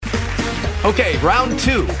Okay, round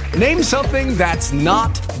two. Name something that's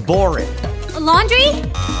not boring. A laundry?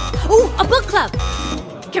 Ooh, a book club.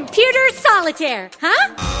 Computer solitaire,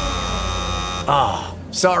 huh? Ah,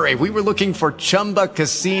 oh, sorry, we were looking for Chumba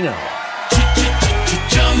Casino.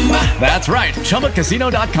 That's right,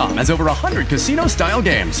 ChumbaCasino.com has over 100 casino-style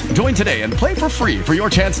games. Join today and play for free for your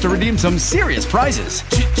chance to redeem some serious prizes.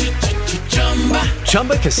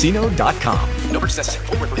 ChumbaCasino.com. No purchase necessary.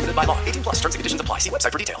 Void where prohibited by law. 18 plus. Terms and conditions apply. See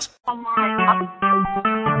website for details.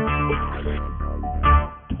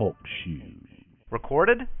 Talk shoes.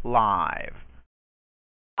 Recorded live.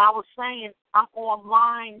 I was saying I'm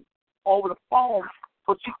online over the phone,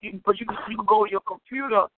 but you can go to your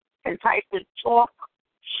computer and type in talk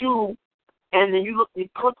shoe, and then you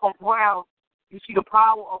click on browse. You see the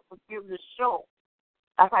Power of Forgiveness show.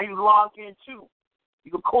 That's how you log in too.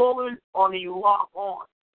 You can call in or then you log on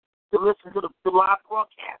to listen to the live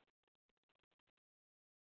broadcast.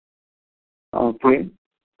 Okay.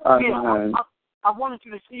 I wanted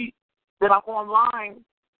you to see that I'm online.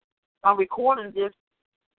 I'm recording this.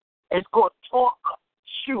 It's called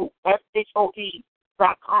TalkShoe,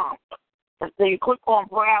 SHOE.com. And then you click on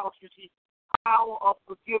browse, you see Power of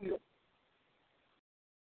Forgiveness.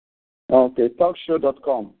 Okay,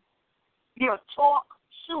 talkshow.com. Yeah,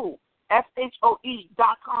 TalkShoe,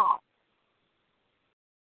 SHOE.com.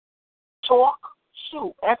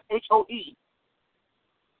 TalkShoe, SHOE.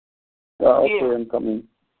 Okay, yeah. I'm coming.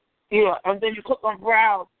 Yeah, and then you click on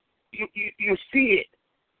browse, you see it,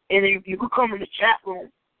 and then you can come in the chat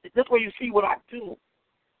room. This way you see what I do.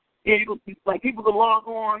 Yeah, people can log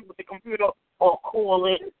on with the computer or call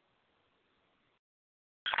in.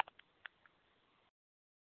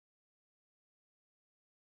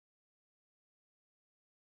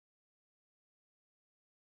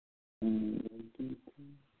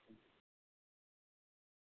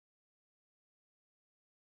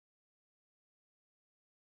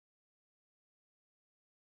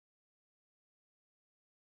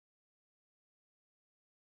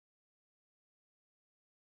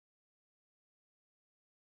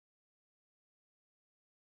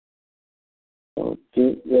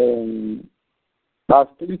 Okay, I'll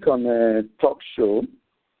click on Talk Show.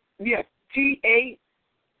 Yes, TALK,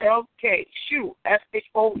 shoe,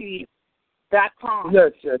 SHOE.com.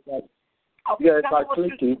 Yes. Okay, Yes, I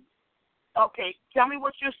click it. Okay, tell me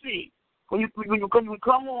what you see. When you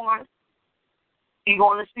come on, you're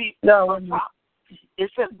going to see on top.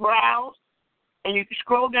 It says browse, and if you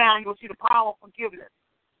scroll down, you'll see the Power of Forgiveness.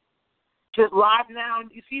 Just live now.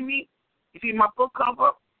 You see me? You see my book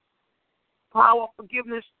cover? Power of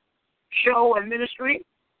Forgiveness show and ministry.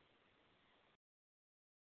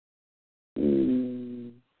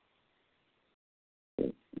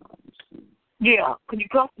 Yeah, can you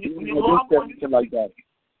come? You log on. Like that.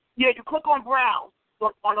 Yeah, you click on browse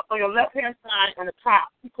on your left hand side on the top.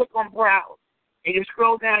 You click on browse, and you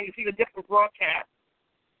scroll down. You see the different broadcasts.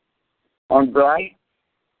 On browse.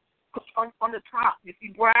 On the top, you see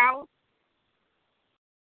browse.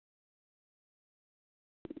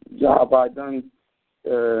 Yeah, but I don't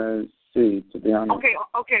see, to be honest.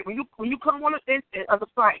 Okay. When you come on the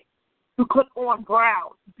site, you click on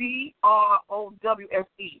browse.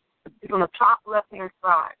 BROWSE. It's on the top left hand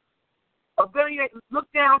side.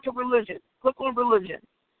 Look down to religion. Click on religion.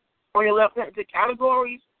 On your left hand, the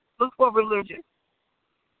categories. Look for religion.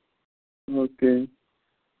 Okay.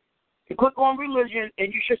 You click on religion,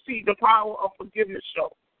 and you should see the Power of Forgiveness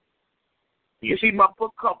show. You see my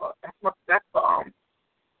book cover. That's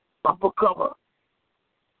my book cover.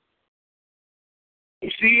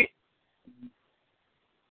 You see it?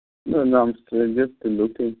 No, I'm still just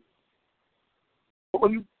looking.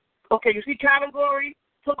 You see category?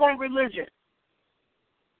 Click on religion.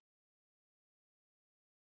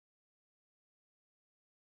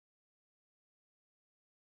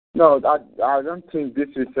 No, I don't think this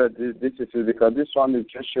is it, because this one is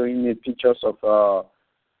just showing me pictures of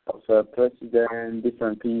president,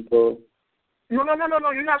 different people. No.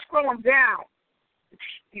 You're not scrolling down.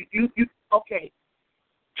 You okay.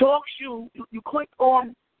 Talk shoe. You click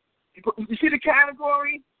on. You see the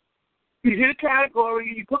category. You see the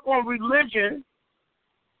category. You click on religion,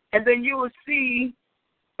 and then you will see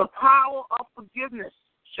the Power of Forgiveness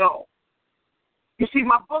show. You see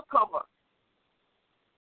my book cover.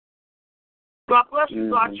 God bless you,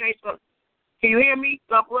 God Chaser. Can you hear me?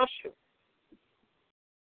 God bless you.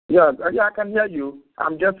 Yeah, I can hear you.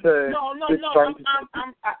 I'm just no.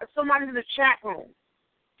 Somebody's in the chat room.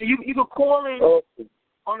 So you can call in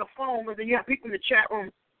on the phone, and then you have people in the chat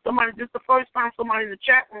room. This the first time somebody in the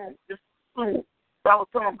chat room just soon. So I was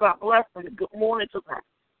telling them God bless them and good morning to them.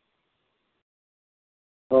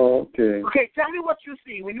 Oh, okay. Okay, tell me what you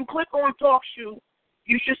see. When you click on Talk Shoe,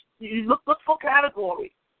 you look for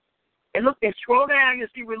category. And look and scroll down, you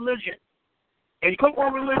see religion. And you click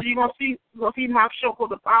on religion, you're gonna see my show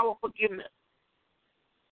called The Power of Forgiveness.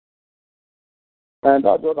 And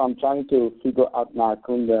that's what I'm trying to figure out now. I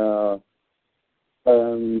couldn't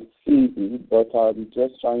see it, but I'm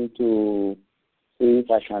just trying to see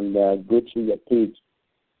if I can go through your page.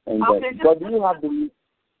 And but do you have the?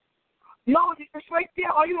 No, it's right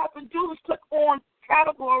there. All you have to do is click on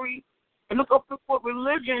category and look up for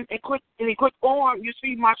religion and click on. You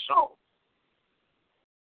see my show.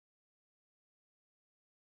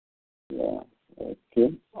 Yeah.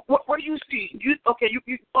 Okay. What do you see? You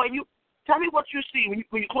tell me what you see when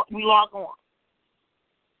you log on.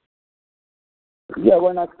 Yeah,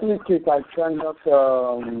 when I click it, I try not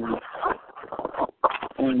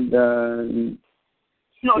and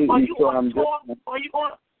no, are you on Talk? Are you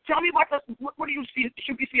on? Tell me what do you see?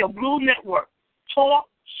 Should you see a blue network? Talk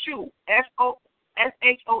Shoe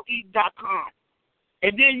SHOE.com,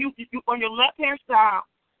 and then you on your left hand side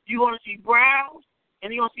you're gonna see browse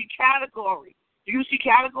and you're gonna see category. Do you see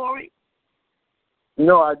category?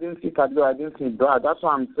 No, I didn't see category. I didn't see browse. That's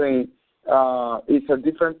what I'm saying. It's a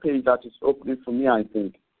different page that is opening for me, I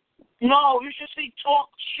think. No, you should see Talk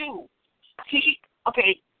Shoe.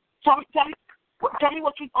 Okay, tell me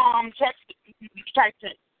what you typed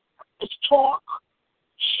in. It's Talk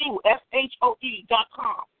Shoe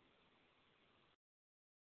SHOE.com.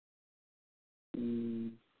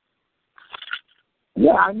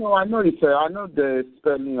 Yeah, I know. It's I know the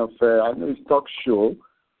spelling of. I know it's Talk Show,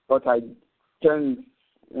 but I can't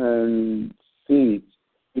see it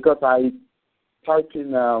because I type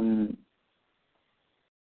in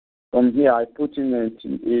from here. I put in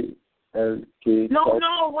TALK. No.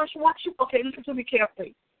 Once you listen to me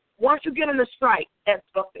carefully. Once you get on the site,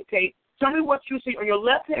 okay, tell me what you see on your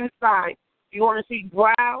left hand side. You want to see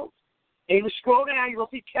browse, and you scroll down. You will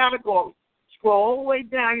see category. Scroll all the way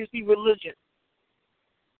down. You see religion.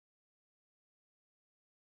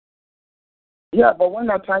 Yeah, but when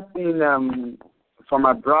I type in from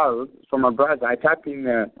my browser, I type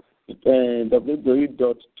in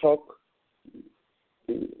www.talk.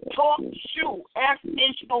 TalkShoe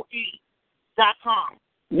SHOE.com.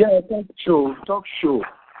 Yeah, Talk Show.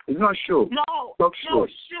 It's not show. No, Talk Show. No,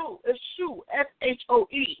 shoe. It's shoe.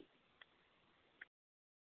 SHOE.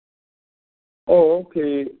 Oh,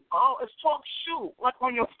 okay. Oh, it's Talk Shoe, like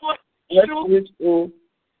on your foot. SHOE.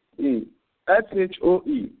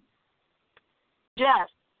 SHOE. Yes,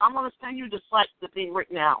 I'm gonna send you the thing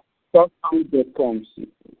right now. TalkShoe.com.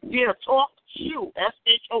 Yeah, TalkShoe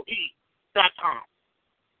SHOE.com.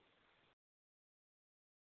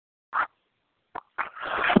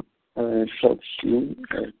 Talk Shoe.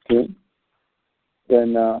 Okay. Then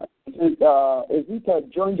is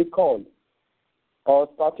it join the call or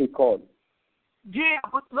start a call? Yeah,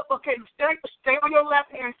 but look, okay, stay on your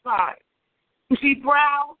left hand side. You see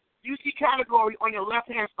browse. You see category on your left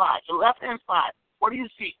hand side. Your left hand side. What do you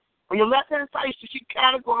see? On your left hand side, you see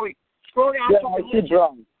category. Scroll down to religion. I see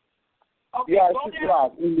browse. Okay, yeah, I see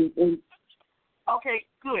browse. Okay,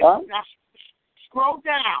 good. Huh? Now scroll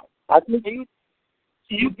down. I think you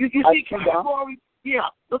see category. Yeah,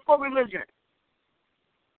 look for religion.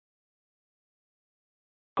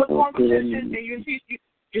 Click on religion, and you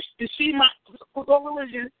see my click on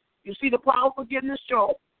religion. You see the Power of Forgiveness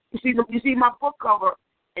show. You see my book cover,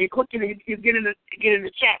 and you click in it. You get in the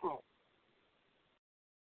chat room.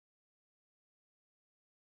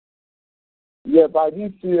 Yeah, but I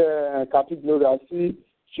didn't see category. I see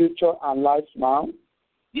future and life now.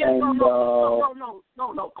 Yeah, and,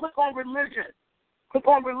 no. Click on religion. Click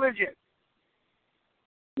on religion.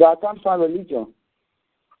 Yeah, I can't find religion.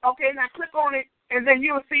 Okay, now click on it, and then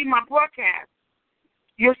you'll see my broadcast.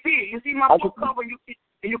 You'll see it. You see my book cover. You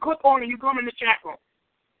click on it, you come in the chat room.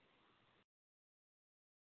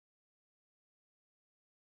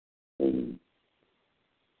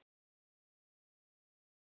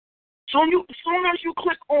 Soon as you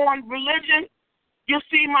click on religion, you'll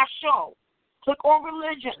see my show. Click on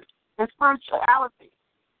religion and spirituality.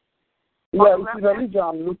 Yeah, it's religion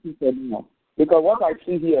I'm looking for now. Because what I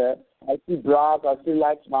see here, I see browse, I see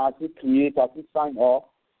light smart, I see create, I see sign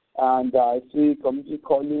up, and I see community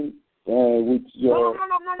calling with your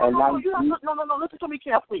No. Listen to me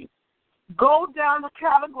carefully. Go down the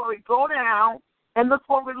category, go down and look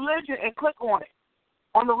for religion and click on it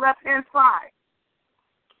on the left hand side.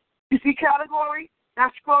 You see category?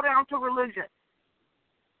 Now scroll down to religion.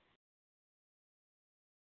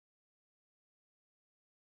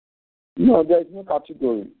 No, there's no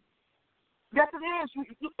category. Yes, it is.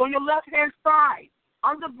 On your left hand side,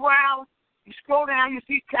 under browse, You scroll down, you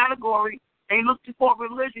see category, and you look for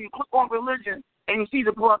religion. You click on religion, and you see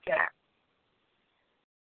the broadcast.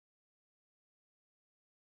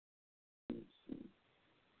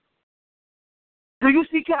 Do you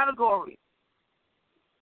see category?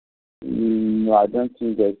 No, I don't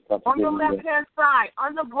think there's category. On your left-hand side,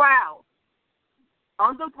 under browse.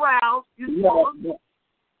 Under browse, you see.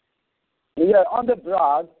 Yeah, under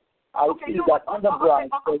browse, I see that under browse.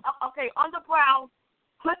 Okay, under browse,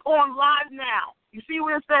 click on live now. You see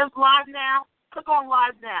where it says live now? Click on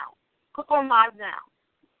live now. Click on live now.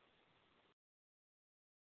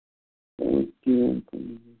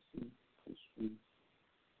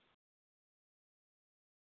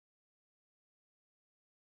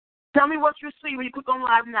 Tell me what you see when you click on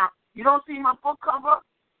live now. You don't see my book cover?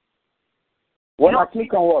 When I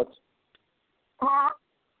click on what?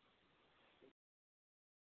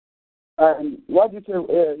 What do you say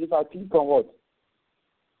if I click on what?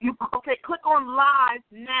 Click on live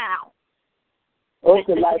now.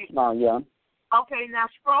 Okay, live now, yeah. Okay, now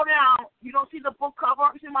scroll down. You don't see the book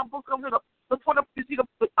cover? You see my book cover? You see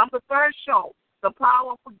I'm the third show, the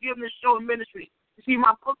Power of Forgiveness Show and Ministry. You see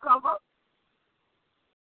my book cover?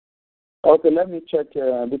 Okay, let me check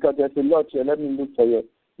because there's a lot here. Let me look for you.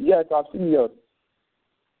 Yes, I've seen yours.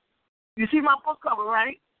 You see my book cover,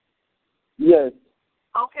 right? Yes.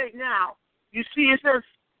 Okay, now you see it says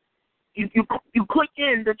you click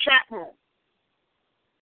in the chat room.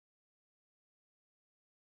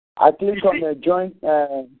 I click on join.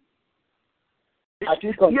 I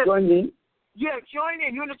click on join in. Yeah, join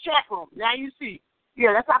in. You're in the chat room. Now you see.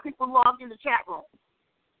 Yeah, that's how people log in the chat room.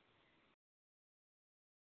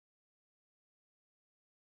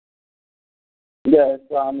 Yes,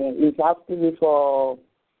 it's asking me for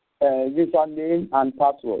username and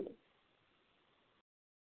password.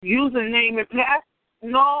 Username and password?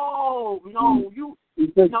 No. You.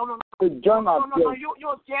 Says, no. Join no.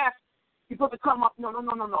 You're a guest. You put the come up. No.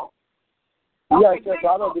 Okay, yes,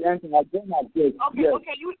 out of the answer. I join my guest. Okay, yes.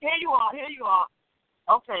 okay. Here you are.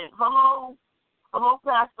 Okay. Hello,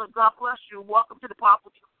 Pastor. God bless you. Welcome to the Papa.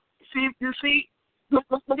 You see. Look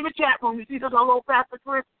at the chat room. You see this hello, Pastor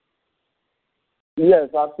Chris?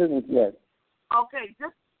 Yes, I've seen it, yes. Okay,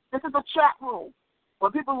 this is a chat room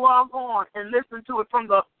where people log on and listen to it from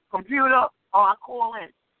the computer or I call in.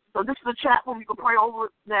 So this is a chat room. You can pray over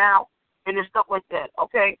it now and stuff like that,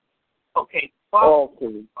 okay? Okay.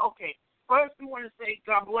 Okay. First, we want to say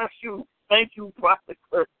God bless you. Thank you, Prophet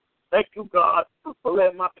Chris. Thank you, God, for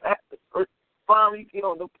letting my Pastor Chris finally get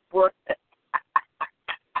on the board.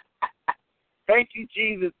 Thank you,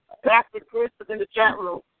 Jesus. Pastor Chris is in the chat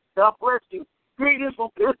room. God bless you. Greetings from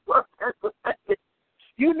Pittsburgh, Pennsylvania.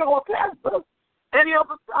 You know what, Pastor? Any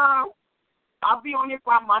other time, I'll be on here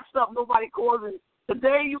by myself. Nobody calls in.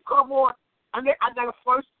 Today you come on, I got a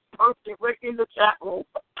first person right in the chat room.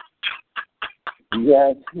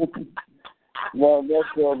 Yes. Well, no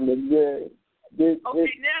problem. Yeah.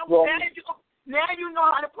 Now you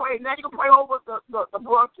know how to pray. Now you can pray over the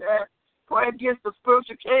broadcast, pray against the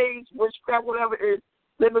spiritual cage, witchcraft, whatever it is,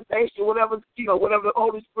 limitation, whatever the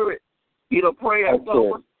Holy Spirit. Pray as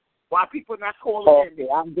well. Why people not calling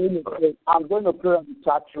in? Okay, I'm going to pray on the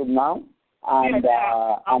chat room now, and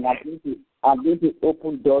I'm going to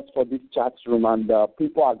open doors for this chat room, and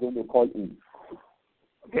people are going to call in.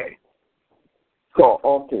 Okay. So,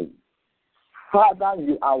 okay. Father,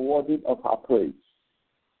 you are worthy of our praise.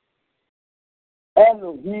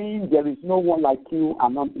 Elohim, there is no one like you,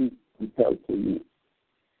 and none is compared to you.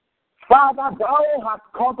 Father, thou hast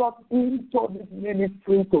called us into this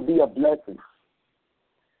ministry to be a blessing.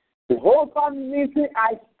 The whole ministry,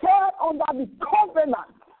 I stand under the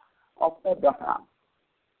covenant of Abraham.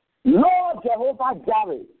 Lord Jehovah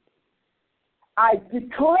Jireh, I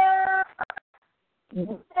declare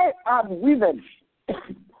men and women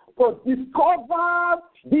to discover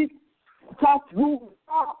this chat room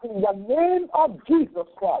in the name of Jesus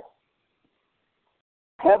Christ.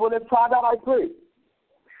 Heavenly Father, I pray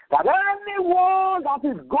that anyone that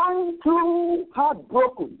is going through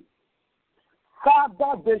heartbroken,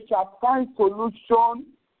 Father, they shall find solution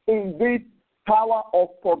in this Power of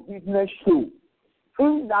Forgiveness show.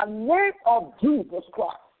 In the name of Jesus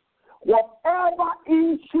Christ, whatever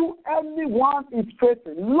issue anyone is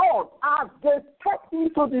facing, Lord, as they step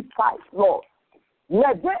into this fight, Lord,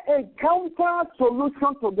 let they encounter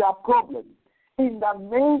solution to their problem in the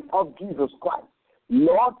name of Jesus Christ.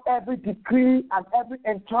 Lord, every decree and every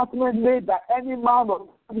enchantment made by any man or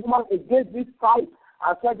woman against this fight,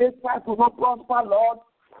 I said this fight will not prosper, Lord.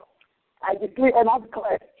 I decree and I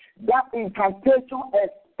declare that incantation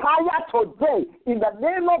expire today in the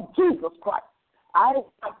name of Jesus Christ. I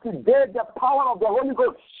activate the power of the Holy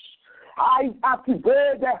Ghost I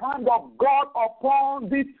activate the hand of God upon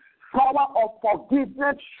this power of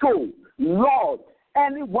forgiveness show. Lord,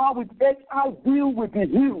 anyone with HIV will be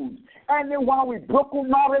healed. Anyone with broken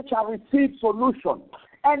marriage shall receive solution.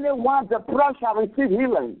 Anyone depressed shall receive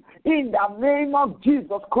healing. In the name of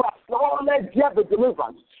Jesus Christ, Lord, let there be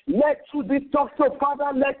deliverance. Let through this talk show,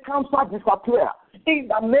 Father, let cancer disappear. In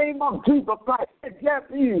the name of Jesus Christ, let there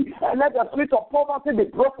be, and let the spirit of poverty be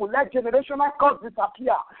broken. Let generational curse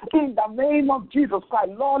disappear. In the name of Jesus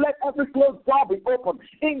Christ, Lord, let every closed door be opened.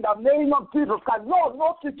 In the name of Jesus Christ, Lord,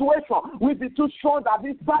 no situation will be too strong at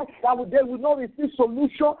this time that they will not receive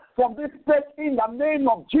solution from this place. In the name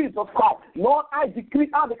of Jesus Christ, Lord, I decree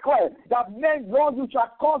and declare that men, Lord, you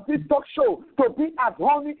shall cause this talk show to be as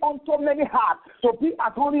honey unto many hearts, to be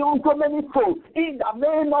as honey unto many souls. In the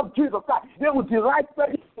name of Jesus Christ, they will derive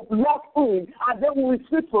lock in, and they will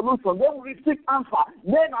receive solution. They will receive answer.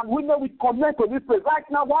 Men and women will connect to this place. Right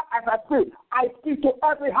now, what as I say, I speak to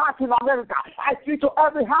every heart in America. I speak to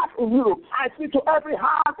every heart in Europe. I speak to every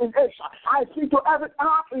heart in Asia. I speak to every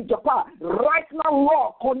heart in Japan. Right now,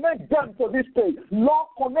 Lord, connect them to this place. Lord,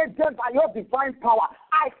 connect them by your divine power.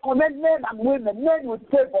 I connect men and women, men with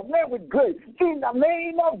favor, men with grace, in the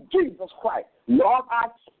name of Jesus Christ. Lord, I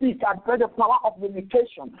speak and pray the power of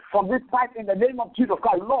limitation from this site in the name of Jesus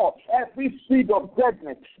Christ. Lord, every seed of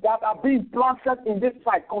deadness that are being planted in this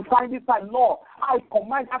site, concerning this site, Lord, I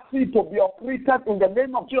command that seed to be uprooted in the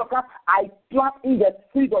name of Jesus Christ. I plant in the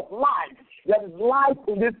seed of life. There is life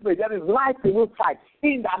in this place. There is life in this site.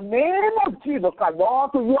 In the name of Jesus Christ,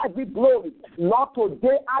 Lord, to you I give glory. Lord,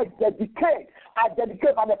 today I dedicate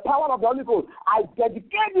by the power of the Holy Ghost, I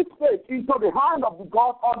dedicate this place into the hand of the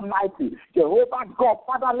God Almighty. Jehovah God,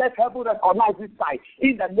 Father, let heaven recognize this site.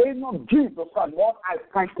 In the name of Jesus Christ, Lord, I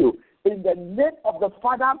thank you. In the name of the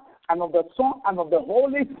Father and of the Son and of the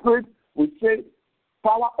Holy Spirit, we say,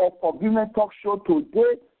 power of forgiveness talk show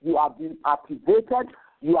today, you have been activated.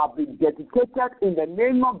 You have been dedicated in the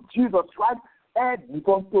name of Jesus Christ. And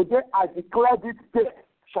because today I declare this state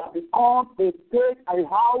shall become a state, a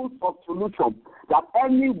house of solution. That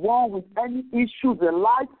anyone with any issues in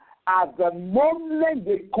life, at the moment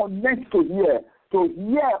they connect to hear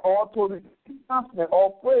or to receive answer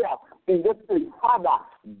or prayer in this place, Father,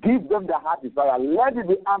 give them the heart desire. Let it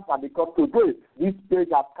be answered, because today this stage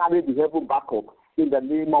has carried the heaven back up in the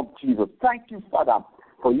name of Jesus. Thank you, Father.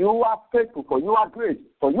 For you are faithful, for you are great,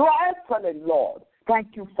 for you are excellent, Lord.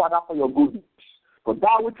 Thank you, Father, for your goodness. For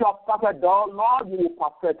that which you have started, Lord, you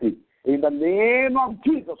will perfect it. In the name of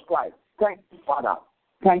Jesus Christ. Thank you, Father.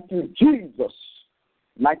 Thank you, Jesus.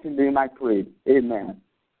 Mighty name I pray. Amen.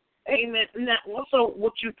 Amen. Now, also,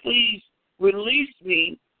 would you please release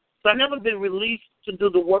me? So I've never been released to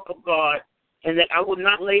do the work of God, and that I would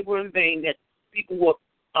not labor in vain, that people will,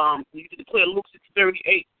 you declare Luke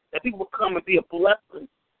 6:38, that people will come and be a blessing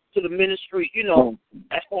to the ministry,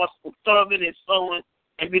 as far as serving and sowing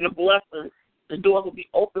and being a blessing. The doors will be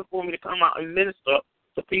open for me to come out and minister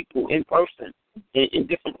to people in person in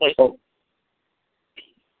different places.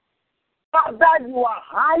 Father, you are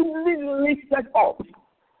highly lifted up,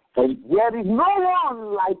 and there is no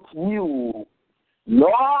one like you.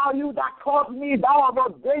 Lord, you that called me, thou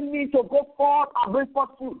hast ordained me to go forth and bring forth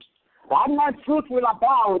fruit. And my fruit will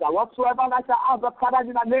abound, and whatsoever I shall ask the Father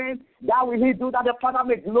in the name, that will he do, that the Father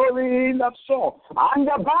may glory in the Son. And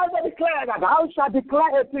the Bible declares that thou shalt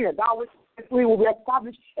declare a thing, thou will be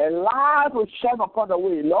established, a light will shine upon the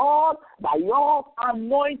way. Lord, by your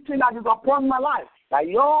anointing that is upon my life, by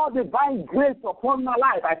your divine grace upon my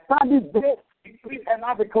life, I stand this day and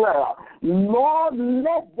I declare, Lord,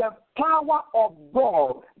 let the power of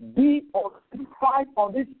God be fight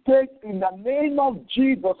on this stage in the name of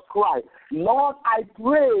Jesus Christ. Lord, I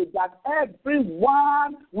pray that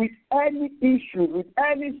everyone with any issue, with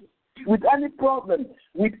any problem,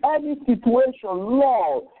 with any situation,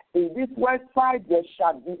 Lord, in this website there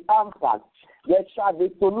shall be answers. There shall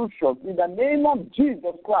be solutions. In the name of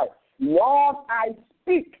Jesus Christ, Lord, I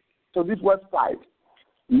speak to this website.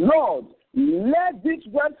 Lord, let this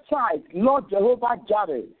website, Lord Jehovah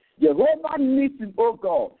Jireh, Jehovah Nissi, oh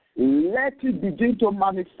God, let it begin to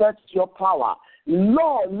manifest your power.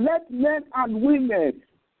 Lord, let men and women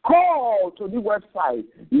call to the website.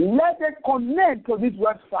 Let them connect to this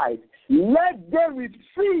website. Let them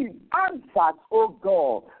receive answers, oh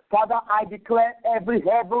God. Father, I declare every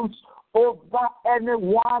heavens over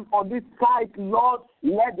anyone on this site, Lord,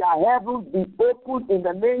 let their heavens be opened in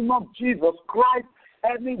the name of Jesus Christ.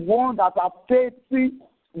 Anyone that are facing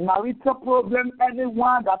marital problems,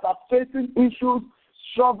 anyone that are facing issues,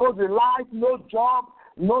 struggles in life, no job,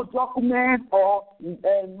 no documents or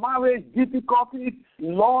marriage difficulties.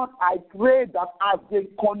 Lord, I pray that as they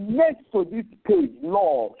connect to this page,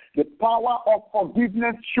 Lord, the power of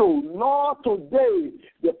forgiveness show. Lord, today,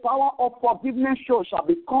 the power of forgiveness show shall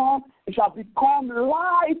become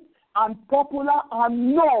life and popular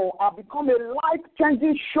and know and become a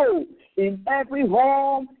life-changing show in every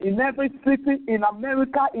home, in every city, in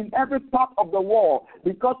America, in every part of the world.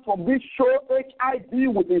 Because from this show,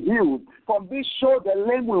 HIV will be healed. From this show, the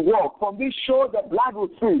lame will walk. From this show, the blind will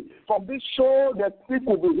see. From this show, the sick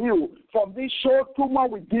will be healed. From this show, tumor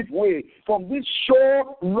will give way. From this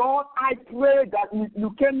show, Lord, I pray that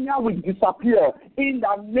leukemia will disappear. In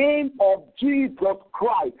the name of Jesus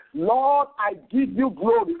Christ, Lord, I give you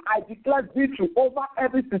glory. I declare victory over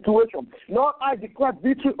every situation. Lord, I declare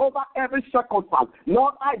victory over every circumstance.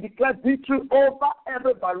 Lord, I declare victory over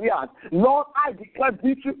every barrier. Lord, I declare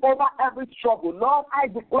victory over every struggle. Lord, I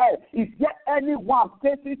declare, is there anyone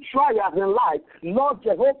facing trials in life? Lord,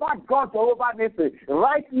 Jehovah God, Jehovah Nissi,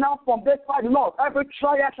 right now from this side, Lord, every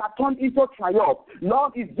trial shall turn into triumph.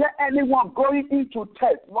 Lord, is there anyone going into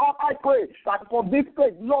test? Lord, I pray that from this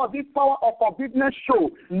place, Lord, this power of forgiveness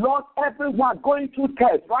show, Lord, everyone going through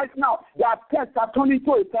test right now, their tests are turning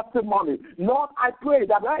into a testimony. Lord, I pray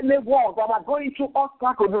that anyone that are going through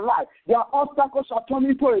obstacles in life, their obstacles shall turn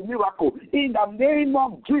into a miracle. In the name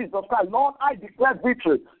of Jesus Christ, Lord, I declare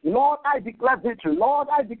victory. Lord, I declare victory. Lord,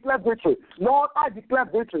 I declare victory. Lord, I declare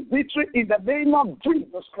victory. Victory in the name of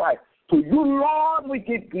Jesus Christ. To you, Lord, we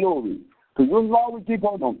give glory. To you, Lord, we give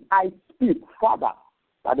honor. I speak, Father,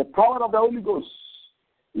 by the power of the Holy Ghost,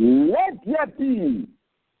 let there be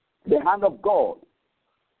the hand of God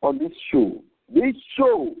on this show. This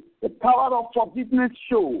show, the power of forgiveness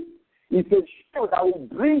show, is a show that will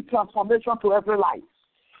bring transformation to every life.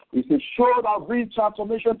 It's a show that will bring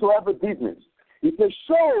transformation to every business. It's a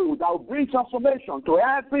show that will bring transformation to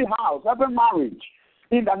every house, every marriage.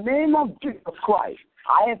 In the name of Jesus Christ,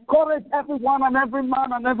 I encourage everyone and every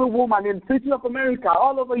man and every woman in the city of America,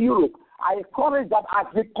 all over Europe, I encourage that as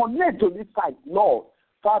they connect to this site, Lord,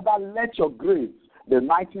 Father, let your grace be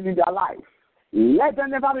mighty in their life. Let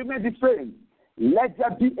them never remain the same. Let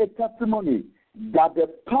there be a testimony that the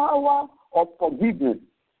power of forgiveness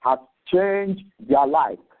has changed their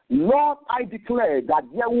life. Lord, I declare that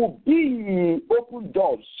there will be open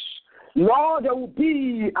doors. Lord, there will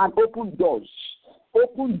be an open doors.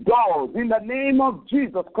 Open doors in the name of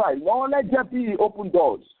Jesus Christ. Lord, let there be open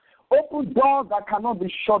doors. Open doors that cannot be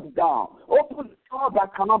shut down. Open doors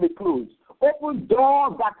that cannot be closed. Open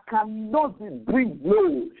doors that cannot be bring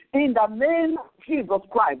low. In the name of Jesus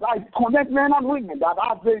Christ, I connect men and women that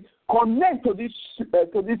as they connect to this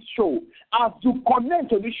show, as you connect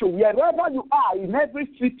to this show, wherever you are, in every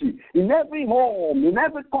city, in every home, in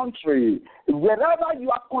every country, wherever you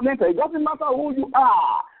are connected, it doesn't matter who you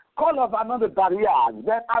are, colors are not the barriers.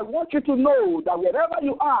 Then I want you to know that wherever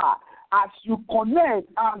you are, as you connect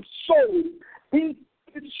and sow in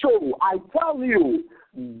this show, I tell you,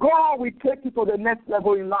 God will take you to the next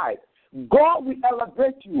level in life. God will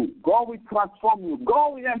elevate you. God will transform you.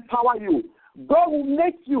 God will empower you. God will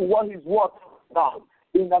make you what His word about.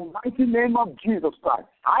 In the mighty name of Jesus Christ,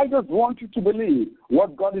 I just want you to believe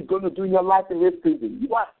what God is going to do in your life in this season.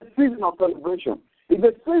 You are a season of celebration. It's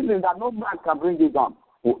a season that no man can bring you down.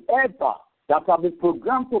 Whoever that has been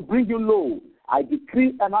programmed to bring you low, I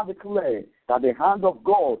decree and I declare that the hand of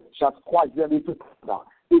God shall squash them into powder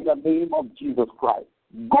in the name of Jesus Christ.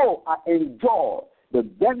 Go and enjoy the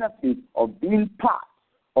benefit of being part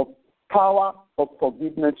of power of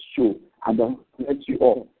forgiveness show. And I bless you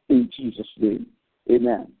all in Jesus' name.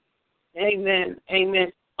 Amen. Amen.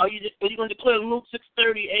 Amen. Are you going to declare Luke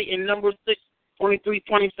 6:38 and Numbers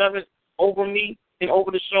 6:23-27 over me and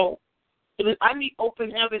over the show? I need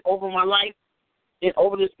open heaven over my life and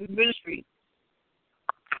over this ministry.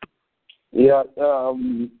 Yeah.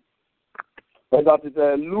 That is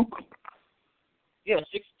Luke. Yeah,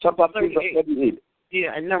 chapter 6:38.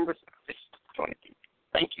 Yeah, and Numbers 6:23.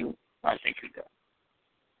 Thank you. I thank you, God.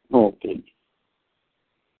 Okay.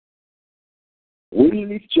 We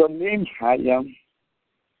lift your name higher.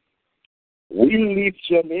 We lift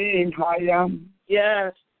your name higher.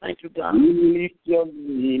 Yes, thank you, God. We lift your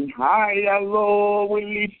name higher, Lord. We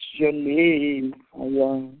lift your name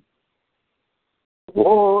higher.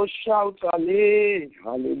 Oh, shout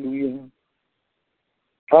hallelujah.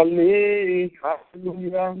 Hallelujah.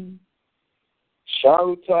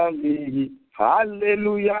 Shout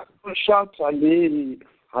hallelujah. Shout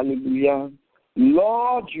hallelujah.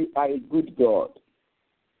 Lord, you are a good God.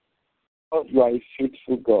 Lord, you are a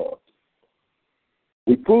faithful God.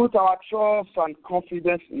 We put our trust and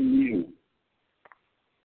confidence in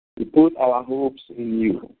you. We put our hopes in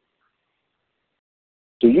you.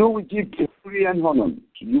 To you we give glory and honor.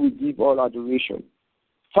 To you we give all adoration.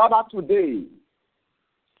 Father, today,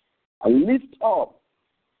 I lift up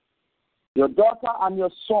your daughter and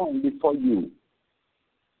your son before you.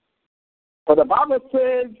 For the Bible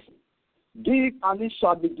says, give and it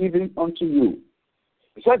shall be given unto you.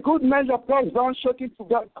 It's a good measure, pressed down, shaking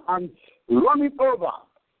together, and running over,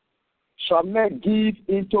 shall men give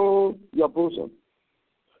into your bosom.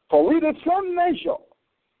 For with the same measure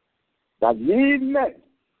that ye met,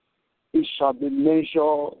 it shall be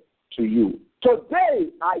measured to you. Today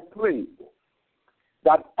I pray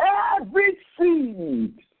that every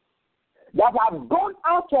seed that has gone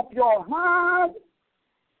out of your hand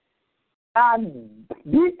and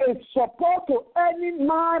be a support to any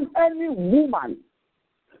man, any woman,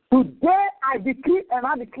 today I decree and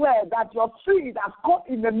I declare that your seed has come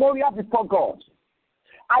in memorial before God.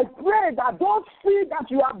 I pray that those seeds that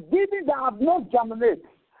you have given that have not germinated,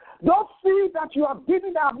 those seeds that you have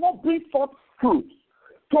given that have not bring forth fruit,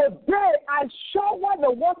 today I shower the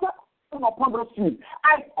water upon those seeds.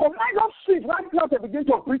 I command those seeds right now to begin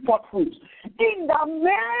to bring forth fruit. In the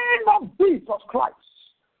name of Jesus Christ,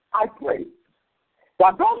 I pray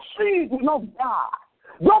that those seeds will not die.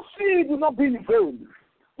 Those seeds will not be in vain.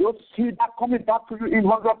 Those seeds are coming back to you in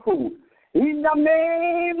hundredfold. In the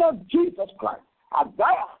name of Jesus Christ, as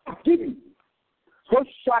I have given, so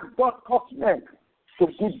shall God cause men to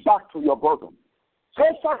give back to your bosom. So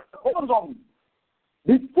shall the bosom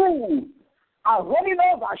be full and running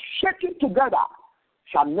over, shaking together,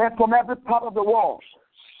 shall men from every part of the world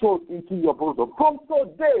sow into your bosom. From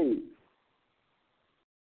today,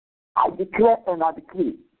 I declare and I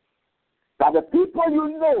decree that the people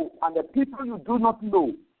you know and the people you do not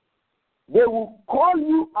know, they will call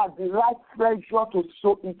you as the right treasure to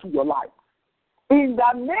sow into your life. In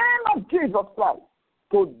the name of Jesus Christ,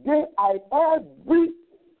 today I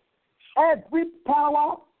every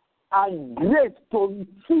power and grace to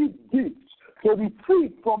receive gifts, to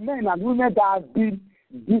receive from men and women that have been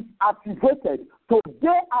disactivated.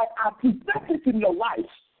 Today I activate it in your life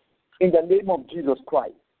in the name of Jesus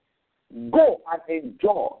Christ. Go and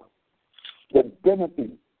enjoy the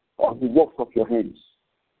benefit of the works of your hands.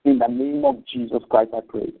 In the name of Jesus Christ, I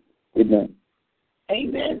pray. Amen.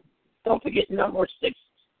 Amen. Don't forget number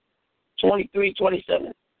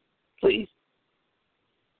 6:23-27, please.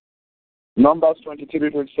 Numbers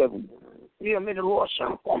 23-27. Yeah, may the Lord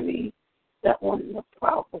shine upon me. That one is a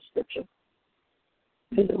powerful scripture.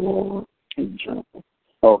 May the Lord shine.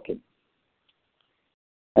 Okay.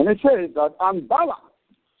 And it says that, and Balak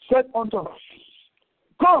said unto her,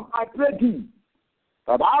 come, I pray thee,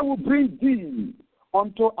 that I will bring thee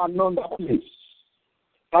unto another place,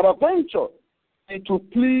 that adventure and to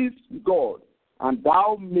please God, and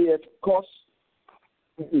thou mayest cause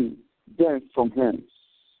me them from hence.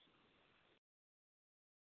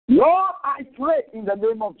 Lord, I pray in the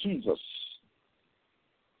name of Jesus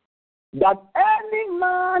that any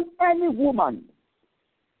man, any woman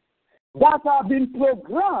that have been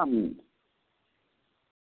programmed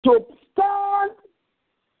to stand,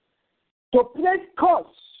 to place curse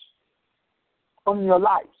on your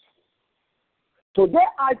life, today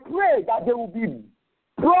I pray that they will be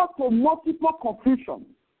brought to multiple confusion,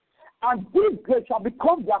 and this grace shall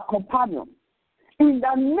become their companion. In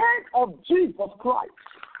the name of Jesus Christ,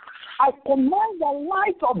 I command the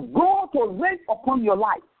light of God to reign upon your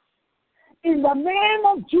life. In the name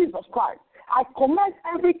of Jesus Christ, I command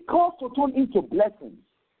every curse to turn into blessings.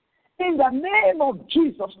 In the name of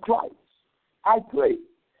Jesus Christ, I pray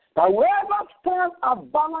that whoever stands as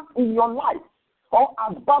balance in your life, or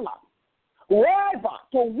as balance, whoever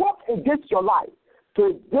to work against your life,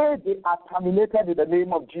 today they are terminated in the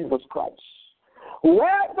name of Jesus Christ.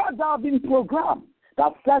 Whoever that have been programmed,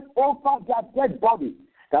 that says over their dead body,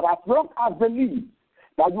 that as long as they live,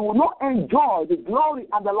 that you will not enjoy the glory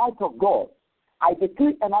and the light of God, I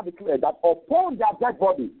decree and I declare that upon their dead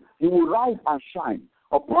body, you will rise and shine.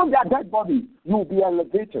 Upon their dead body, you will be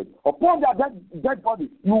elevated. Upon their dead body,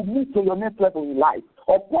 you will move to your next level in life.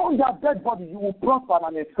 Upon their dead body, you will prosper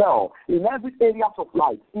and excel in every area of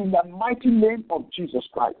life. In the mighty name of Jesus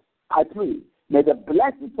Christ, I pray, may the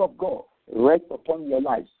blessings of God rest upon your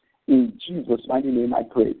lives. In Jesus' mighty name, I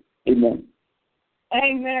pray. Amen.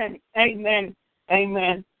 Amen. Amen.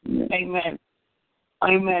 Amen. Amen. Amen.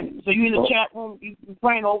 Amen. So you in the chat room, you're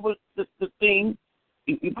praying over the thing.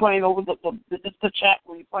 You're praying over the chat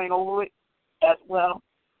room. You're praying over it as well.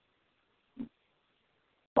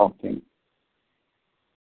 Okay.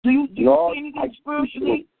 Do you Lord, see anything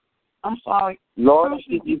spiritually? I'm sorry. Lord,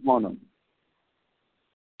 I give honor.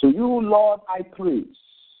 To you, Lord, I praise.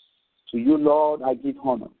 To you, Lord, I give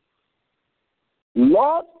honor.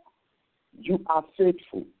 Lord, you are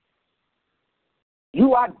faithful.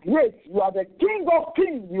 You are great. You are the King of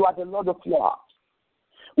kings. You are the Lord of lords.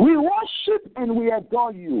 We worship and we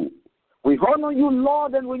adore you. We honor you,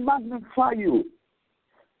 Lord, and we magnify you.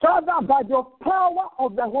 Father, by the power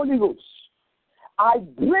of the Holy Ghost, I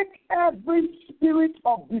break every spirit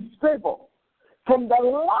of disfavor from the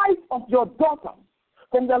life of your daughter,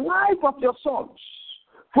 from the life of your sons,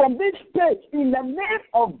 from this stage in the name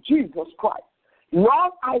of Jesus Christ.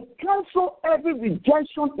 Lord, I cancel every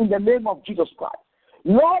rejection in the name of Jesus Christ.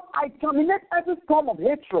 Lord, I terminate every form of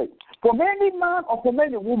hatred from any man or from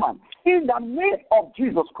any woman in the name of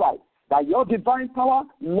Jesus Christ. By your divine power,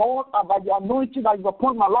 Lord, and by your anointing that is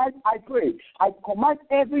upon my life, I pray. I command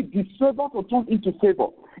every disfavor to turn into favor.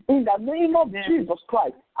 In the name of Jesus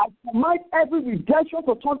Christ, I command every rejection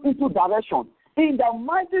to turn into direction. In the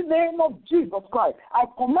mighty name of Jesus Christ, I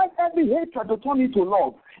command every hatred to turn into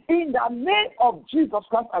love. In the name of Jesus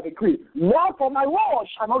Christ, I decree, Lord, for my word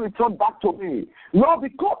shall not return back to me. Lord,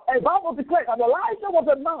 because a Bible declares that Elijah was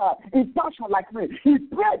a man in passion like me. He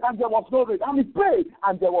prayed and there was no rain, and he prayed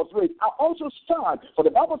and there was rain. I also stand, for the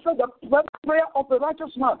Bible says the prayer of the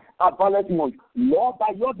righteous man availeth much. Lord,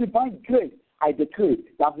 by your divine grace, I decree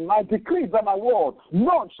that my decrees and my word,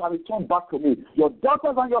 none shall return back to me. Your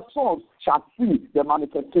daughters and your sons shall see the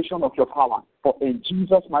manifestation of your power. For in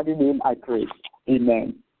Jesus' mighty name I pray.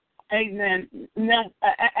 Amen. Amen. Now,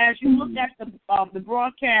 as you look at the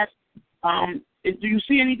broadcast, do you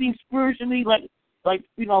see anything spiritually, like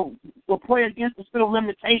we'll pray against the spirit of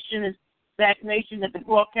limitation and stagnation, that the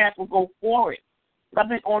broadcast will go forward? I've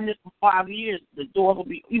been on this for 5 years. The door will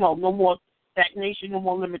be, no more stagnation, no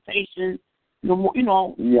more limitations. No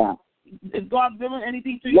more, Yeah. Is God willing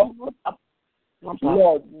anything to you? Lord,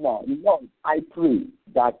 I pray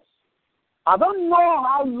that I don't know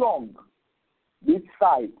how long this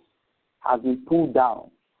site has been pulled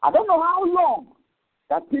down. I don't know how long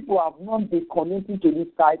that people have not been connecting to this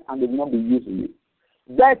site and they will not be using it.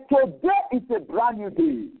 That today is a brand new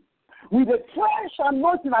day. With the fresh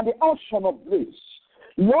anointing and the unction of grace,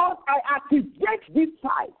 Lord, I activate this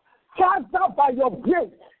site. Father, by your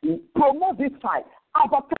grace, promote this site,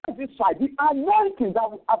 advertise this site, the anointing that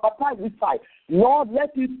will advertise this site. Lord,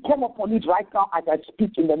 let it come upon it right now as I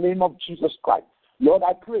speak in the name of Jesus Christ. Lord,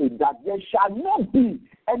 I pray that there shall not be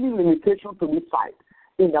any limitation to this site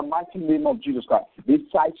in the mighty name of Jesus Christ. This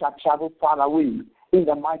site shall travel far away in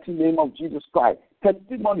the mighty name of Jesus Christ.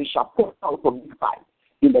 Testimony shall pour out from this site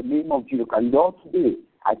in the name of Jesus Christ. Lord, today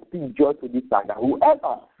I speak joy to this site, that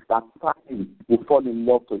whoever that fighting will fall in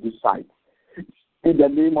love to this side in the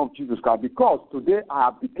name of Jesus Christ. Because today I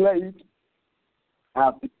have declared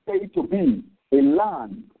it to be a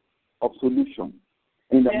land of solution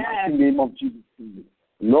in the mighty name of Jesus.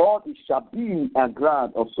 Lord, it shall be a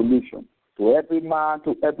ground of solution to every man,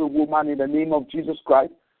 to every woman in the name of Jesus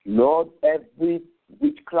Christ. Lord, every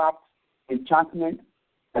witchcraft, enchantment,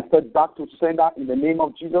 I said back to sender in the name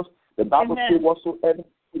of Jesus. The Bible says whatsoever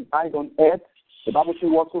is bind on earth, the Bible says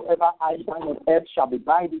whatsoever I bind on earth shall be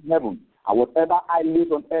bind in heaven, and whatever I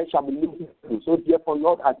leave on earth shall be lived in heaven. So therefore,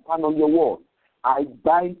 Lord, I stand on your word. I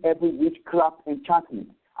bind every witchcraft enchantment.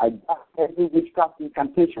 I bind every witchcraft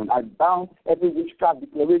incantation. I bind every witchcraft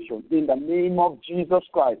declaration in the name of Jesus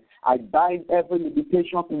Christ. I bind every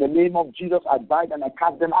limitation in the name of Jesus. I bind and I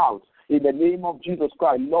cast them out in the name of Jesus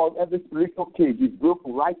Christ. Lord, every spiritual cage is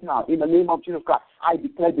broken right now in the name of Jesus Christ. I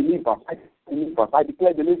declare deliverance. I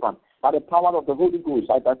declare deliverance. By the power of the Holy Ghost,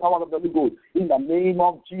 by the power of the Holy Ghost, in the name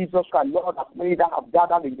of Jesus Christ, Lord, as many that have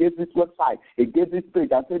gathered against this website, against this page,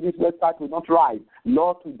 and say this website will not rise.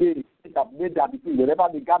 Lord, today, they have made their decree. Wherever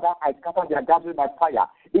they gather, I scatter their gathering by fire.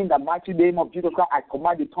 In the mighty name of Jesus Christ, I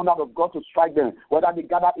command the thunder of God to strike them. Whether they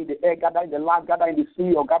gather in the air, gather in the land, gather in the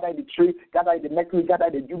sea, or gather in the tree, gather in the mercury, gather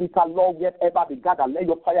in the Jupiter, Lord, wherever they gather, let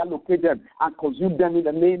your fire locate them and consume them in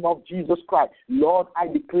the name of Jesus Christ. Lord, I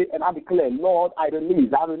declare and I declare, Lord, I release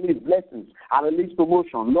blessings, I release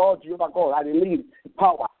promotion. Lord, Jehovah God, I release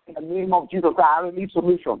power. In the name of Jesus, I release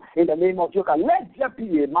solution. In the name of Jesus, let there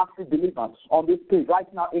be a massive deliverance on this page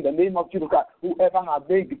right now. In the name of Jesus, whoever has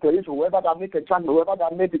made declaration, whoever that make a chant, whoever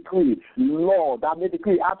that made decree, Lord, that made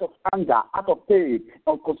decree out of anger, out of pain,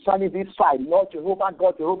 concerning this side, Lord, Jehovah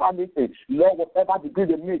God, Jehovah listen, Lord, whatever decree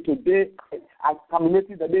they made today, I terminate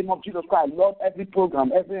in the name of Jesus Christ. Lord, every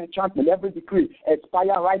program, every enchantment, every decree,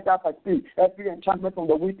 expire right as I speak. Every enchantment from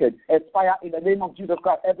the wicked, expire in the name of Jesus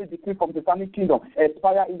Christ. Every decree from the satanic kingdom,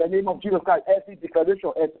 expire in the name of Jesus Christ. Every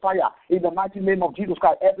declaration, expire in the mighty name of Jesus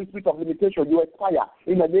Christ. Every spirit of limitation, you expire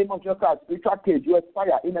in the name of Jesus Christ. Spiritual cage, you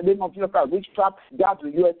expire in the name of Jesus Christ. Witchcraft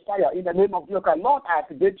gathering, you expire in the name of Jesus Christ. Lord, I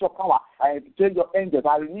activate your power. I activate your angels.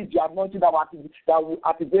 I release the anointing that will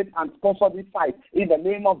activate and sponsor this fight in the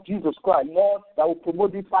name of Jesus Christ. Lord, that will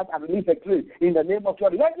promote this fight and release the grace in the name of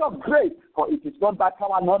Jesus. Let your grace, for it is not by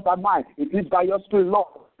power, not by might. It is by your spirit, Lord.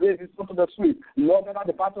 Grace is not to the sweet. Lord, never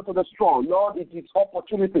the battle to the strong. Lord, it is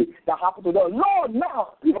opportunity that happened to them. Lord,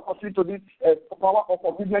 now the opportunity to this power of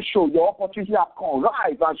forgiveness show. Your opportunity has come.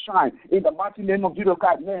 Rise and shine in the mighty name of Jesus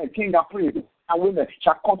Christ. Men, king and priest, and women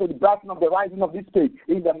shall come to the brightening of the rising of this state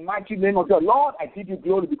in the mighty name of God. Lord, I give you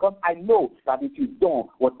glory because I know that it is done.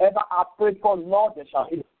 Whatever I pray for, Lord, there shall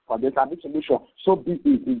be. For there shall be solution. So be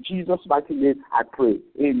it. In Jesus' mighty name, I pray.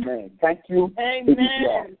 Amen. Thank you.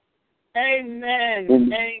 Amen. Amen.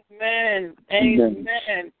 Amen.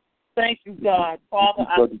 Amen. Thank you, God. Father,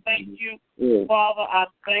 I thank you. Yeah. Father, I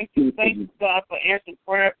thank you. Thank you, God, for answering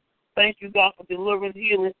prayer. Thank you, God, for delivering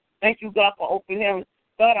healing. Thank you, God, for open heaven.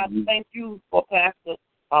 God, I thank you for Pastor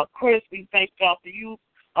Chris. We thank God for you.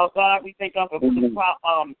 God, we thank God for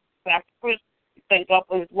Pastor Chris. We thank God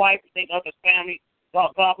for his wife. We thank God for his family.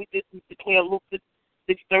 God, we just declare Luke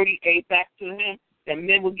 6:38 back to him, that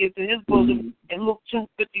men will give to his bosom, and Luke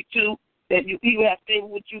 2:52, that he will have favor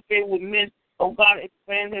with you, favor with men. Oh, God,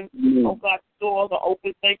 expand him. Oh, God, doors are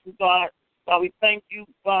open. Thank you, God. God, we thank you,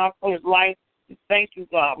 God, for his life. We thank you,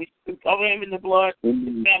 God. We cover him in the blood. His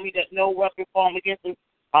family, that no weapon formed against him,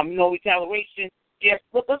 no retaliation. Yes,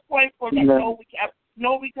 but let's pray for that.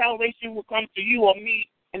 No retaliation will come to you or me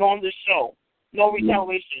and on this show. No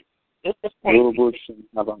retaliation. Let's pray. Lord,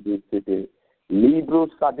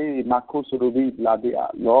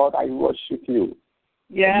 I worship you.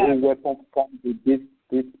 Yeah. No weapon formed against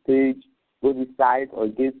this page, go decide or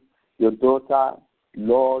against your daughter,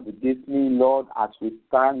 Lord, against me, Lord, as we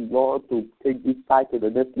stand, Lord, to take this fight to the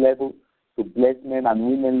next level, to bless men and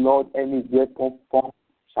women, Lord, any weapon formed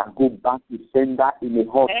shall go back to sender in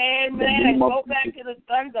a heart. Amen. Go back to the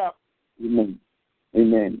thunder. Amen.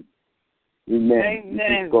 Amen. Amen.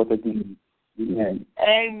 Amen. God again. Amen.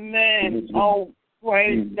 Amen. Oh,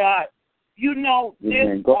 praise God. You know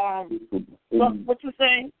this. What you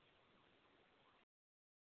saying?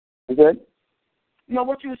 Okay. You know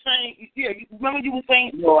what you were saying? Yeah. Remember you were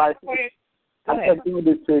saying? No, I said God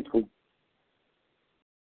is faithful.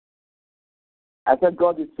 I said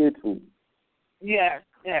God is faithful. Yes.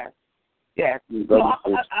 Yes. Yes. So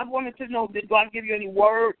I wanted to know, did God give you any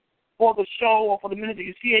word for the show or for the minute? Did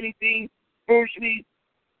you see anything spiritually?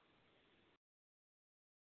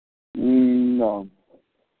 No.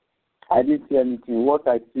 I didn't see anything. What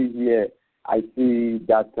I see here, I see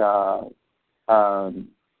that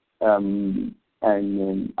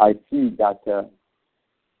I see that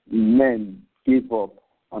men gave up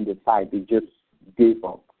on the fight. They just gave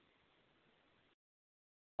up.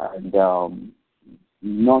 And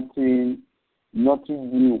nothing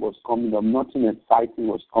new was coming up. Nothing exciting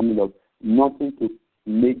was coming up. Nothing to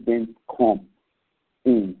make them come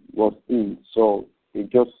in was in. So they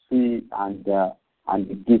just see and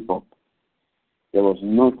they give up. There was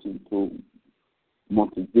nothing to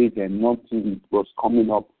motivate them. Nothing was coming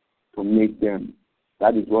up to make them.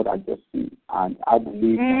 That is what I just see. And I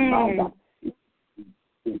believe now that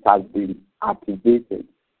it has been activated.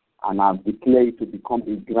 And I've declared it to become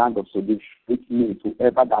a grant of solution, which means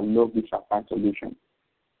whoever that loves it shall find solution.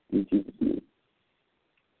 In Jesus' name.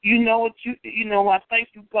 You know what I thank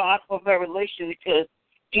you, God, for revelation, because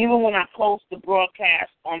even when I closed the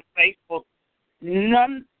broadcast on Facebook,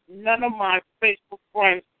 none of my Facebook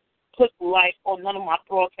friends click like on none of my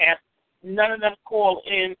broadcasts. None of them call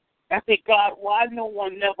in. I say, God, why no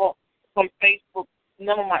one never from Facebook,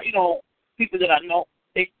 none of my, people that I know,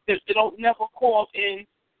 they don't never call in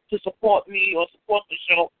to support me or support the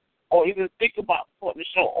show or even think about supporting the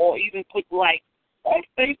show or even click like on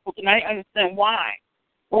Facebook, and I understand why.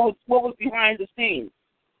 What was behind the scenes?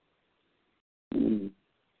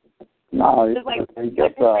 No, it's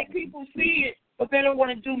like people see it, but they don't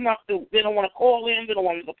want to do nothing. They don't want to call in. They don't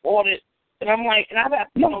want to support it. And I'm like, and I've had,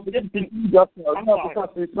 because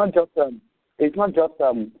it's not just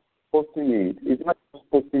posting it. It's not just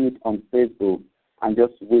posting it on Facebook and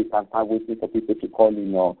just wait and start waiting for people to call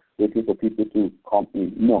in or waiting for people to come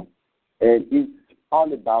in. No, it's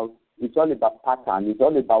all about pattern. It's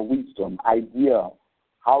all about wisdom, idea.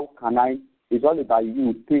 It's all about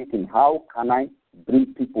you thinking. How can I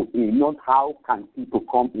bring people in. Not how can people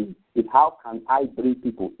come in. It's how can I bring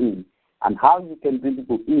people in. And how you can bring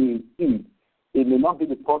people in is, it may not be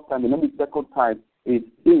the first time, it may not be the second time, it's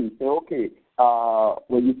in. Say, okay,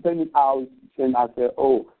 when you send it out, send out, say,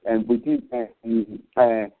 oh, and within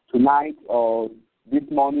tonight or this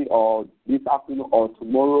morning or this afternoon or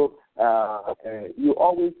tomorrow, you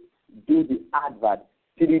always do the advert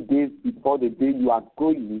 3 days before the day you are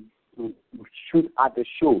going to shoot at the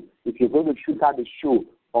show. If you're going to shoot at the show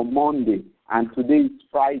on Monday and today is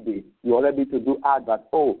Friday, you're already to do advert.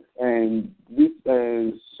 Oh, and this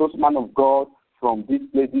social man of God from this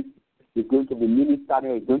place is going to be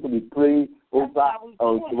ministering, is going to be praying over. I was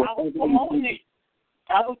promoting it.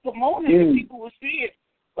 And people will see it.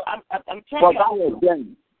 But I'm trying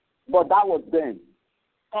But that was then.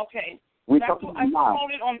 Okay. I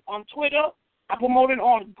promoted on Twitter. I promoted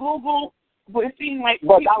on Google. But it seemed like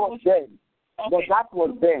But that was then. Okay. But that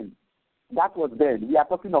was then. That was then. We are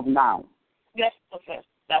talking of now. Yes, okay.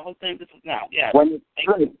 That was then. This is now. Yeah. When it's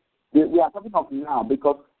prayed, we are talking of now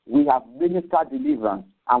because we have ministered deliverance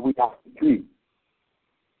and we have prayed.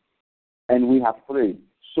 And we have prayed.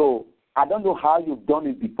 So I don't know how you've done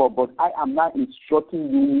it before, but I am now instructing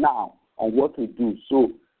you now on what to do.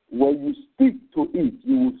 So when you stick to it,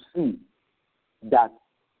 you will see that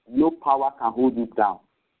no power can hold you down.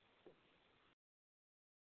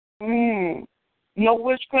 No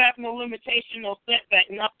witchcraft, no limitation, no setback,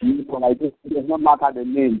 nothing. It does not matter the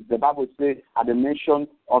name. The Bible says at the mention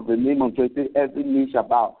of the name of Jesus, every knee shall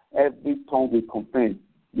bow, every tongue will confess.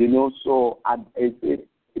 So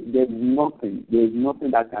there's nothing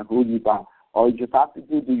that can hold you down. Or you just have to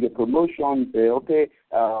do your promotion. Say, okay,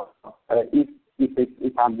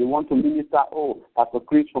 if I'm the one to minister, Pastor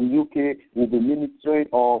Chris from UK will be ministering,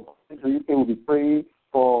 or from UK will be praying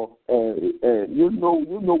for you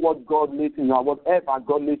know what God lays in your, whatever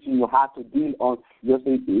God lays in your heart to deal on. Just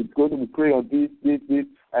say it's going to be prayer on this,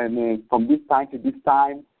 and from this time to this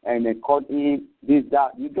time, and then call in this,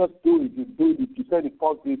 that. You just do it. You do it. You say the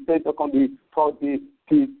first day, say second day, third day.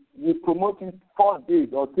 You promote it 4 days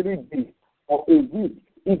or 3 days or a week,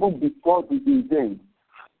 even before the event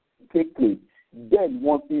take place. Then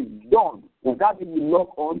once it's done, when that day you log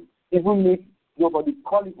on, even if nobody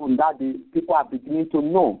calling on that day, people are beginning to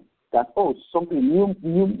know that something new,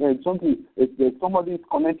 something somebody is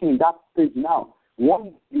connecting in that stage now.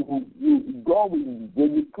 When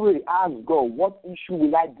when you pray, ask God, what issue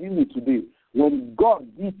will I deal with today? When God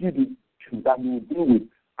gives you the issue that you will deal with,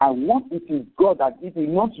 and what it is God that it is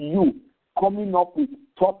not you coming up with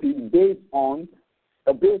topics based on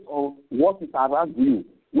what is around you.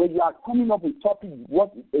 When you are coming up with topics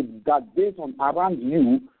that based on around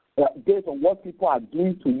you, based on what people are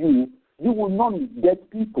doing to you, you will not get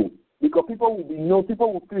people, because people will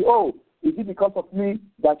feel, is it because of me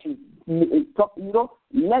that you talk?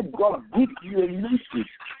 Let God give you a message.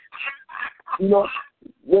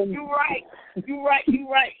 When You're right.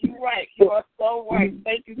 You are so right.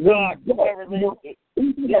 Thank you, God.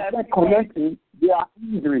 Instead of them connecting, they are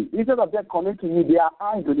angry. Instead of them connecting you, they are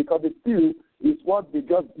angry because they feel it's what they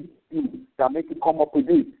just do that make you come up with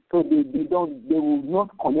it. So they will not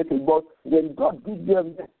connect it. But when God gives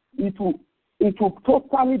them, it will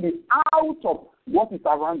totally be out of what is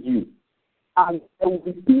around you. And there will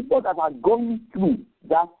be people that are going through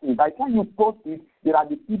that thing. By the time you post it, there are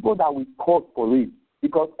the people that will cause for it.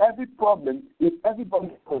 Because every problem is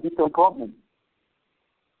everybody's different problem.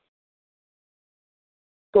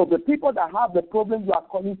 So the people that have the problem you are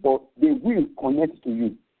calling for, they will connect to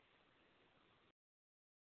you.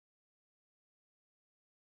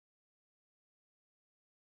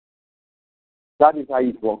 That is how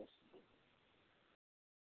it works.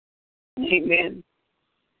 Amen.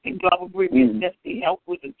 And God will bring you destiny help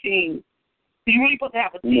with a team. So you really supposed to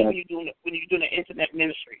have a team when you're doing an internet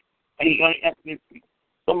ministry. And you're going to have ministry.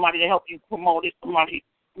 Somebody to help you promote it, somebody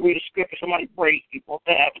read the scripture, somebody prays. You're supposed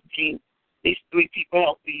to have a team. These 3 people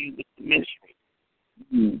help you with the ministry.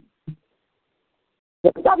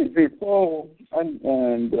 That is it. So,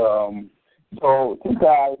 so since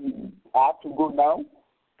I have to go now.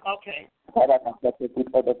 Okay. So that I can get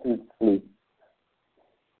with other things, please.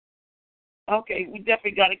 Okay, we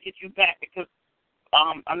definitely got to get you back because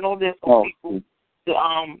I know there's some people.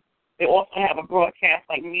 They also have a broadcast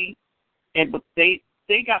like me, but they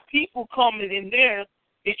got people coming in there.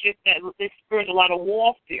 It's just that they experience a lot of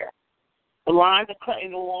warfare. The lines are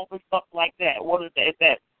cutting off and stuff like that. What is that? Is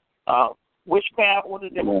that witchcraft? What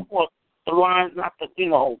is it? The lines not to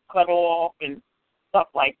cut off and stuff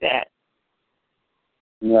like that.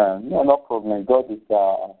 Yeah, no problem. God is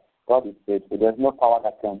faithful. There's no power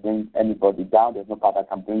that can bring anybody down. There's no power that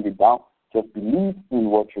can bring you down. Just believe in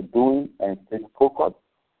what you're doing and stay focused,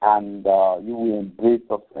 and you will embrace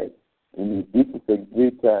success. And this is a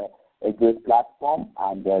great platform,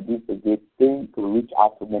 and this is a great thing to reach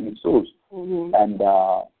out to many souls. Mm-hmm.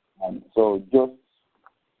 And so just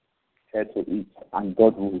head to it, and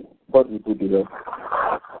God will do the rest.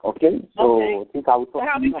 Okay? So I think I will talk to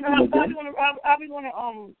you again. How are we going to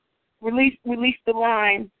release the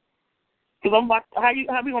line? Because how are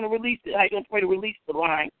we going to release it? How are you going to pray to release the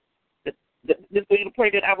line? Just going to pray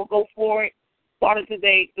that I will go for it. Starting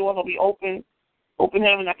today, doors will be open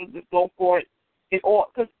heaven. I can just go for it.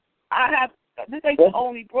 Because this ain't the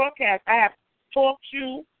only broadcast. I have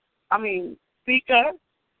Speaker,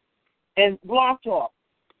 and Blog Talk.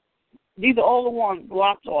 These are all the ones,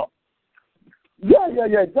 Blog Talk.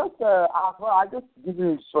 Yeah. Just I just give you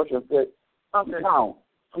instructions. Okay. Now,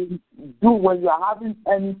 when you are having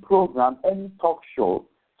any program, any talk show,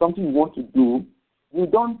 something you want to do, you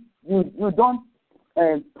don't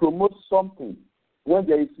promote something when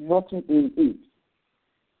there is nothing in it.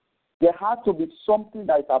 There has to be something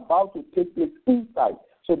that is about to take place inside.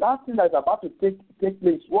 So that thing that is about to take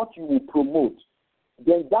place, what you will promote,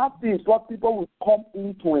 then that thing is what people will come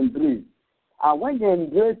in to embrace. And when they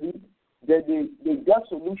embrace it, then they get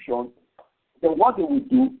solution. Then what they will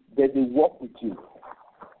do, then they work with you.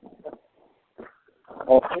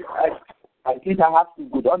 Okay, I think I have to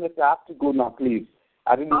go. Honestly, I have to go now, please.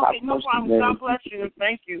 I didn't have no problem. God bless you.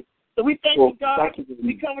 Thank you. So we thank you, God.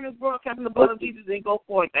 We cover this broadcast in the blood of Jesus and go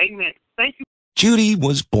forth. Amen. Thank you. Judy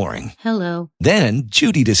was boring. Hello. Then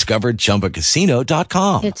Judy discovered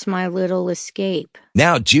ChumbaCasino.com. It's my little escape.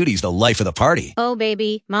 Now Judy's the life of the party. Oh,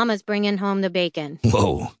 baby, mama's bringing home the bacon.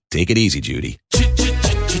 Whoa, take it easy, Judy.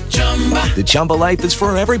 The Chumba life is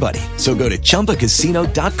for everybody. So go to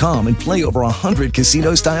ChumbaCasino.com and play over 100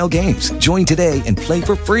 casino-style games. Join today and play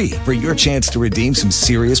for free for your chance to redeem some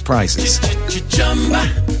serious prizes.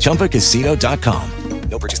 ChumbaCasino.com.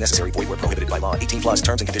 No purchase necessary. Void where prohibited by law. 18+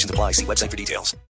 terms and conditions apply. See website for details.